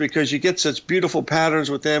groups, because you get such beautiful patterns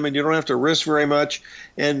with them, and you don't have to risk very much,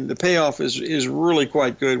 and the payoff is really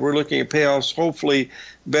quite good. We're looking at payoffs hopefully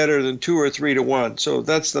better than 2 or 3 to 1. So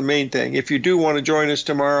that's the main thing. If you do want to join us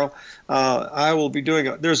tomorrow, I will be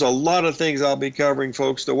there's a lot of things I'll be covering,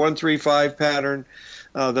 folks. The 135 pattern,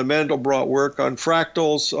 the Mandelbrot work on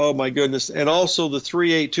fractals. Oh my goodness, and also the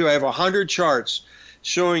 382. I have 100 charts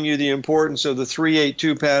showing you the importance of the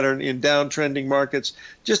 382 pattern in downtrending markets.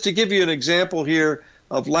 Just to give you an example here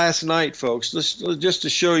of last night, folks, just to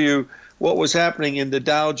show you what was happening in the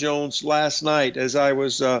Dow Jones last night, as I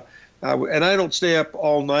was, and I don't stay up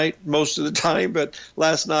all night most of the time, but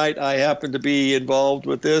last night I happened to be involved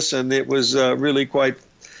with this, and it was really quite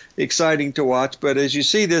exciting to watch. But as you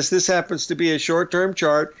see this happens to be a short-term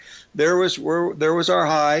chart. There was our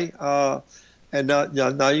high. And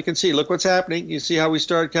now you can see, look what's happening. You see how we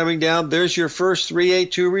started coming down. There's your first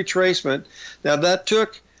 382 retracement. Now that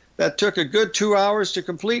took a good 2 hours to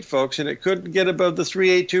complete, folks, and it couldn't get above the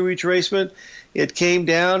 382 retracement. It came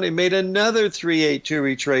down and made another 382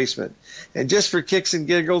 retracement. And just for kicks and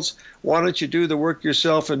giggles, why don't you do the work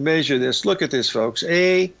yourself and measure this? Look at this, folks.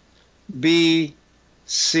 A, B,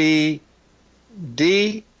 C,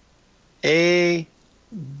 D, A,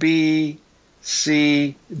 B,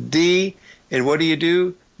 C, D. And what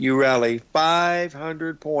do? You rally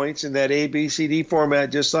 500 points in that ABCD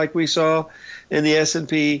format, just like we saw in the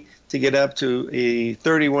S&P, to get up to a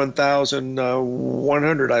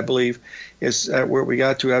 31,100, I believe, is where we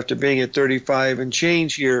got to after being at 35 and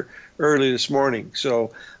change here early this morning.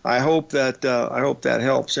 So I hope that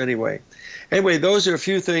helps anyway. Anyway, those are a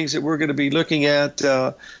few things that we're going to be looking at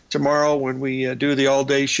tomorrow when we do the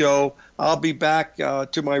all-day show. I'll be back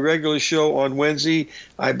to my regular show on Wednesday.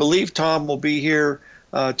 I believe Tom will be here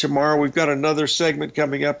tomorrow. We've got another segment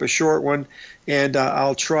coming up, a short one, and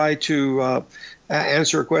I'll try to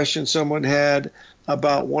answer a question someone had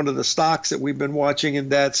about one of the stocks that we've been watching,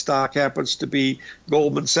 and that stock happens to be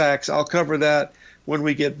Goldman Sachs. I'll cover that when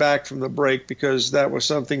we get back from the break, because that was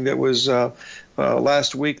something that was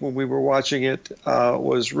last week when we were watching it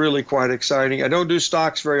was really quite exciting. I don't do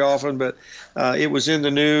stocks very often, but it was in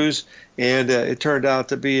the news, and it turned out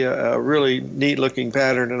to be a really neat-looking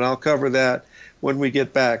pattern, and I'll cover that when we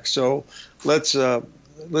get back. So let's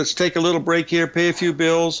take a little break here, pay a few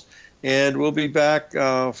bills, and we'll be back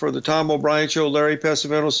for the Tom O'Brien Show. Larry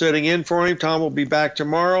Pesavento sitting in for him. Tom will be back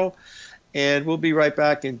tomorrow. And we'll be right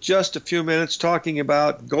back in just a few minutes talking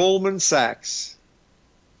about Goldman Sachs.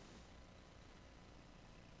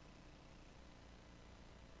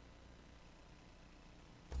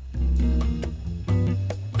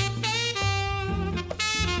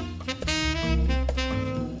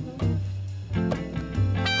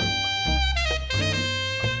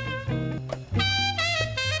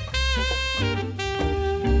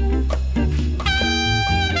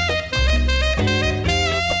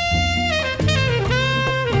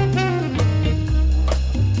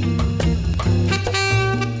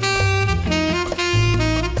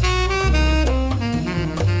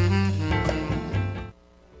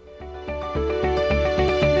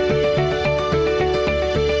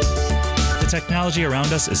 technology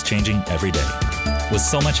around us is changing every day. With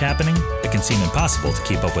so much happening, it can seem impossible to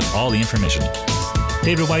keep up with all the information.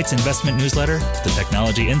 David White's investment newsletter, The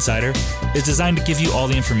Technology Insider, is designed to give you all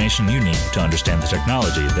the information you need to understand the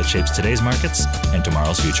technology that shapes today's markets and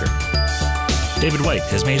tomorrow's future. David White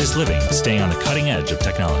has made his living staying on the cutting edge of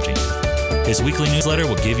technology. His weekly newsletter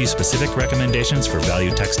will give you specific recommendations for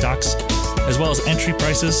value tech stocks, as well as entry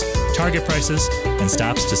prices, target prices, and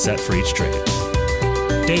stops to set for each trade.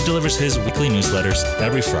 Dave delivers his weekly newsletters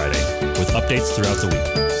every Friday with updates throughout the week.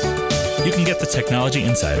 You can get the Technology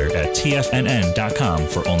Insider at TFNN.com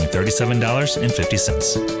for only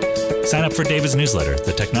 $37.50. Sign up for David's newsletter,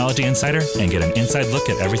 The Technology Insider, and get an inside look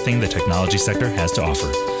at everything the technology sector has to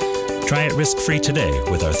offer. Try it risk-free today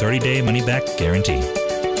with our 30-day money-back guarantee.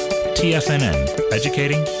 TFNN,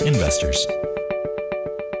 educating investors.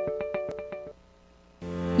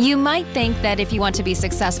 You might think that if you want to be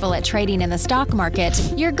successful at trading in the stock market,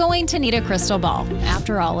 you're going to need a crystal ball.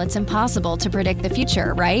 After all, it's impossible to predict the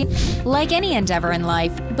future, right? Like any endeavor in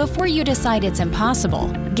life, before you decide it's impossible,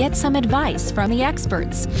 get some advice from the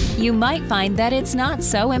experts. You might find that it's not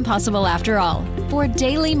so impossible after all. For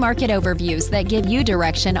daily market overviews that give you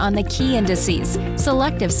direction on the key indices,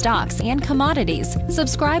 selective stocks, and commodities,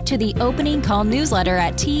 subscribe to the Opening Call newsletter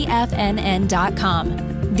at TFNN.com.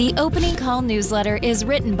 The Opening Call newsletter is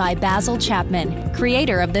written by Basil Chapman,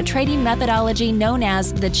 creator of the trading methodology known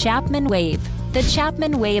as the Chapman Wave. The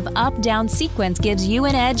Chapman Wave up-down sequence gives you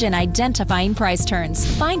an edge in identifying price turns,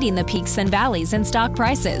 finding the peaks and valleys in stock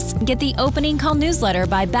prices. Get the Opening Call newsletter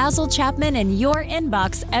by Basil Chapman in your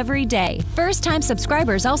inbox every day. First-time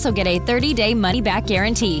subscribers also get a 30-day money-back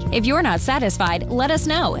guarantee. If you're not satisfied, let us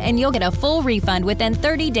know, and you'll get a full refund within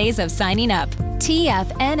 30 days of signing up.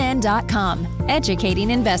 TFNN.com, educating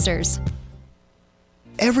investors.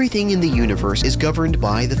 Everything in the universe is governed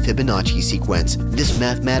by the Fibonacci sequence. This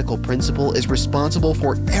mathematical principle is responsible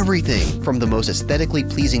for everything from the most aesthetically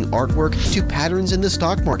pleasing artwork to patterns in the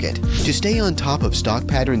stock market. To stay on top of stock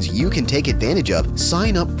patterns you can take advantage of,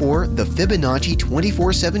 sign up for the Fibonacci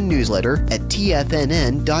 24/7 newsletter at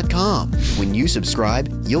TFNN.com. When you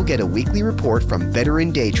subscribe, you'll get a weekly report from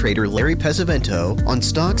veteran day trader Larry Pesavento on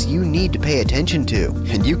stocks you need to pay attention to.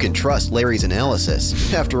 And you can trust Larry's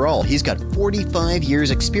analysis. After all, he's got 45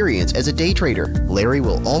 years experience as a day trader. Larry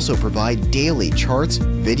will also provide daily charts,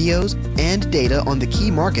 videos, and data on the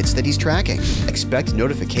key markets that he's tracking. Expect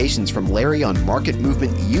notifications from Larry on market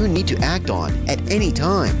movement you need to act on at any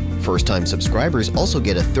time. First-time subscribers also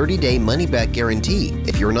get a 30-day money-back guarantee.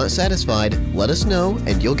 If you're not satisfied, let us know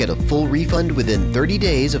and you'll get a full refund within 30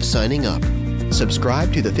 days of signing up.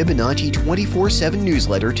 Subscribe to the Fibonacci 24/7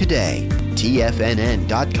 newsletter today.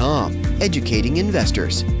 TFNN.com, educating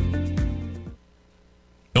investors.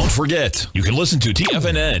 Don't forget, you can listen to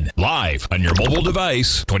TFNN live on your mobile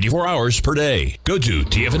device 24 hours per day. Go to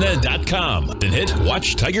TFNN.com, then hit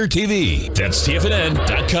Watch Tiger TV. That's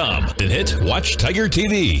TFNN.com, then hit Watch Tiger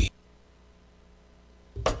TV.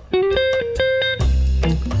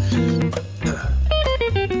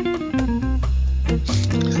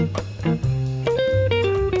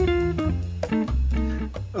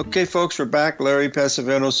 Okay, folks, we're back. Larry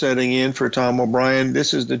Pesavento setting in for Tom O'Brien.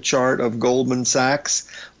 This is the chart of Goldman Sachs.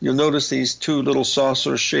 You'll notice these two little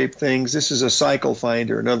saucer-shaped things. This is a cycle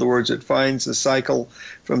finder. In other words, it finds the cycle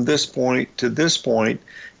from this point to this point.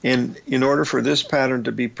 And in order for this pattern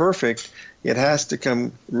to be perfect, it has to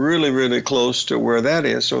come really, really close to where that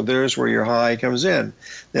is. So there's where your high comes in.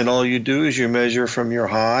 Then all you do is you measure from your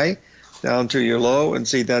high down to your low, and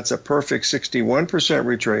see that's a perfect 61%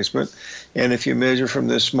 retracement. And if you measure from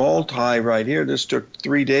this small high right here, this took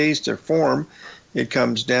 3 days to form, it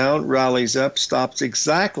comes down, rallies up, stops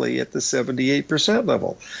exactly at the 78%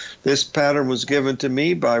 level. This pattern was given to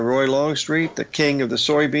me by Roy Longstreet, the king of the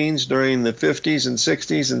soybeans during the 50s and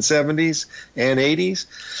 60s and 70s and 80s.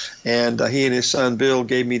 And he and his son Bill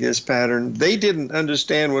gave me this pattern. They didn't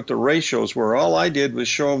understand what the ratios were. All I did was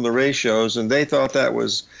show them the ratios, and they thought that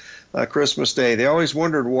was Christmas Day. They always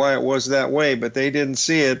wondered why it was that way, but they didn't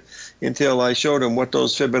see it until I showed them what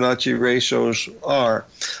those Fibonacci ratios are.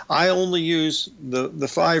 I only use the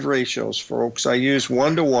 5 ratios, folks. I use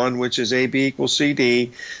 1-to-1, which is AB equals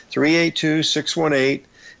CD, 382, 618,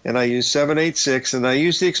 and I use 786, and I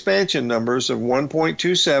use the expansion numbers of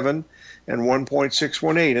 1.27 and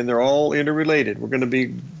 1.618, and they're all interrelated. We're going to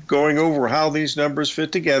be going over how these numbers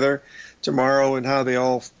fit together tomorrow and how they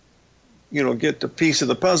all get the piece of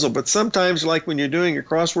the puzzle. But sometimes, like when you're doing a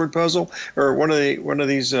crossword puzzle or one of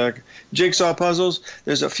these jigsaw puzzles,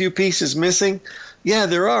 there's a few pieces missing. Yeah,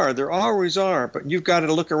 there are. There always are. But you've got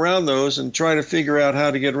to look around those and try to figure out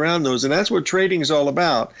how to get around those. And that's what trading is all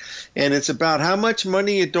about. And it's about how much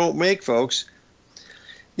money you don't make, folks.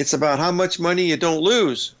 It's about how much money you don't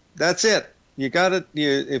lose. That's it. You got to.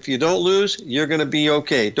 If you don't lose, you're going to be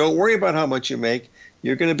okay. Don't worry about how much you make.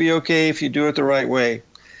 You're going to be okay if you do it the right way.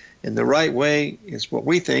 And the right way is what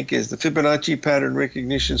we think is the Fibonacci pattern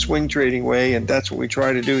recognition swing trading way. And that's what we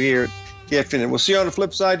try to do here. TFNN. We'll see you on the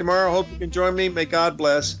flip side tomorrow. Hope you can join me. May God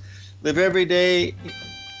bless. Live every day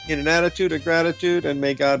in an attitude of gratitude, and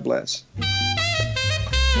may God bless.